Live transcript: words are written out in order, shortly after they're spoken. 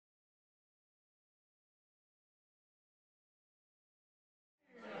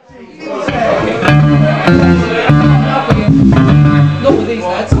Not with these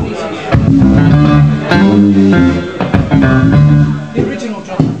lads. The original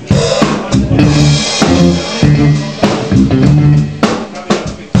drum.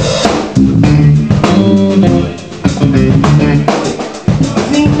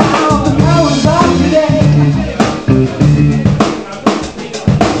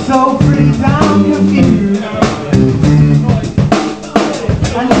 So pretty down confused,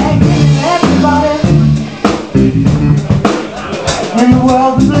 and nagging everybody in the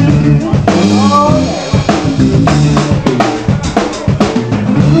world of blues. Oh yeah.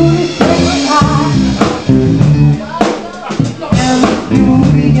 The moon is getting high, and the fuel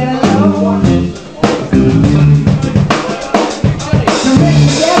be getting low. The rich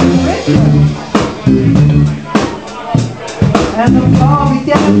are getting richer, and the poor be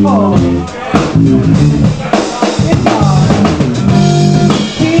getting poor. It's hard.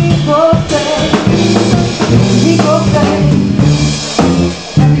 People say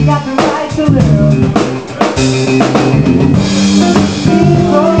that we got the right to live.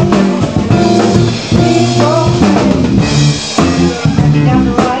 People say that we got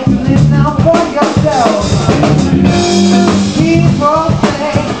the right to live now for yourself. People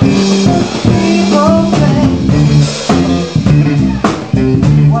say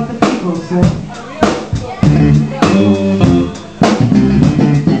what the people say.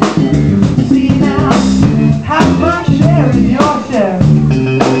 See now, half my share is your share,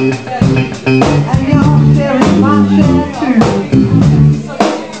 and your share is my share too.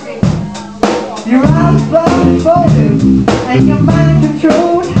 Your eyes blindfolded and your mind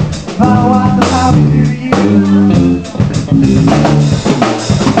controlled by what the power do to you.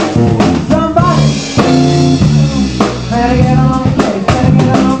 Somebody better get on the case, better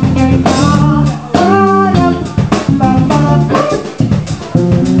get on the case now.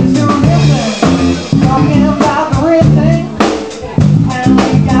 Talking about the real thing, and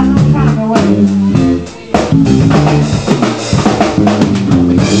we got no time to waste.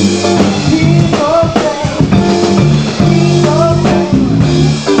 People say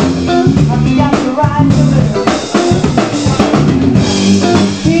we got the right to live.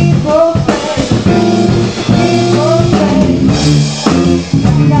 People say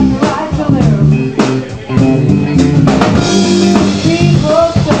we got the right to live. People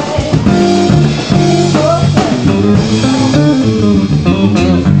say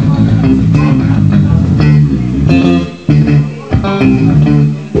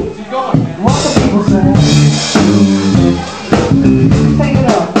what the people say. Take it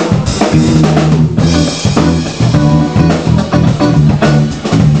up.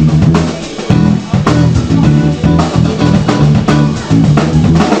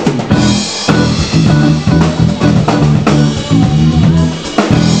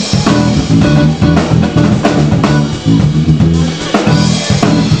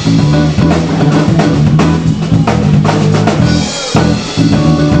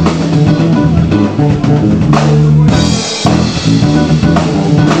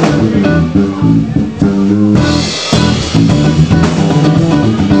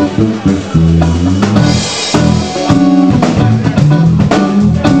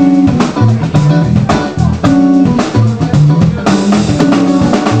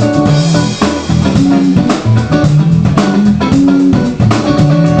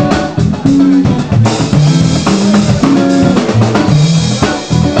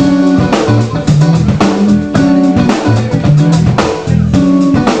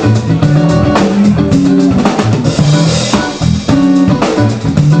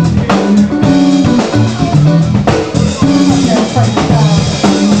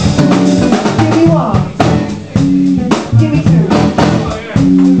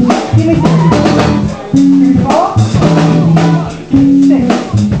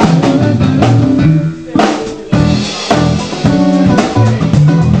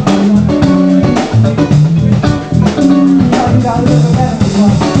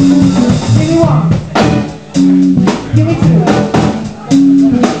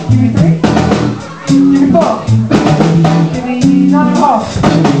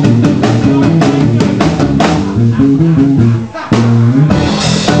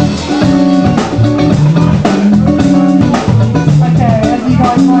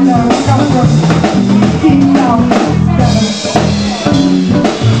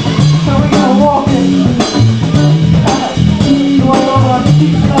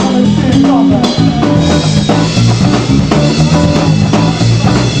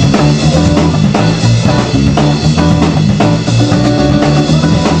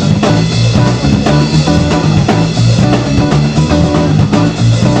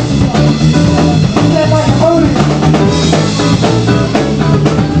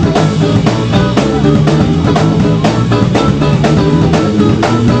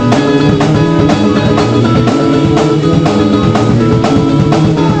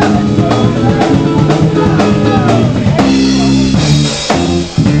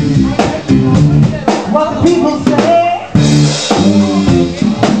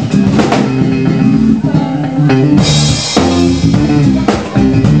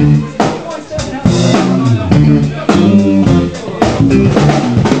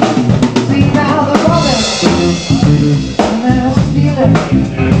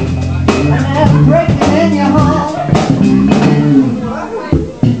 And that's breaking in your home.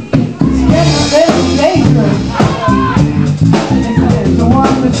 It's getting a little dangerous. It's the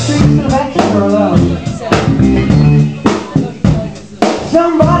one with streets of extra love.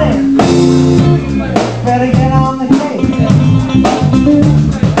 Somebody better get on the case.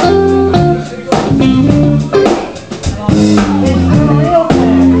 It's the real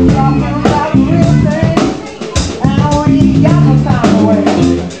thing, talking about real things, and we got to find a way.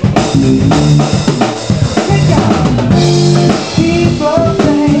 Good job. People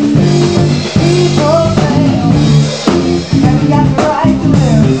say, that we got the right to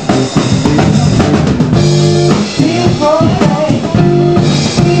live. People say,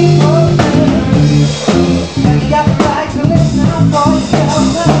 that we got the right to live now for yourself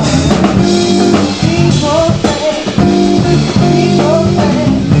now. People say, people say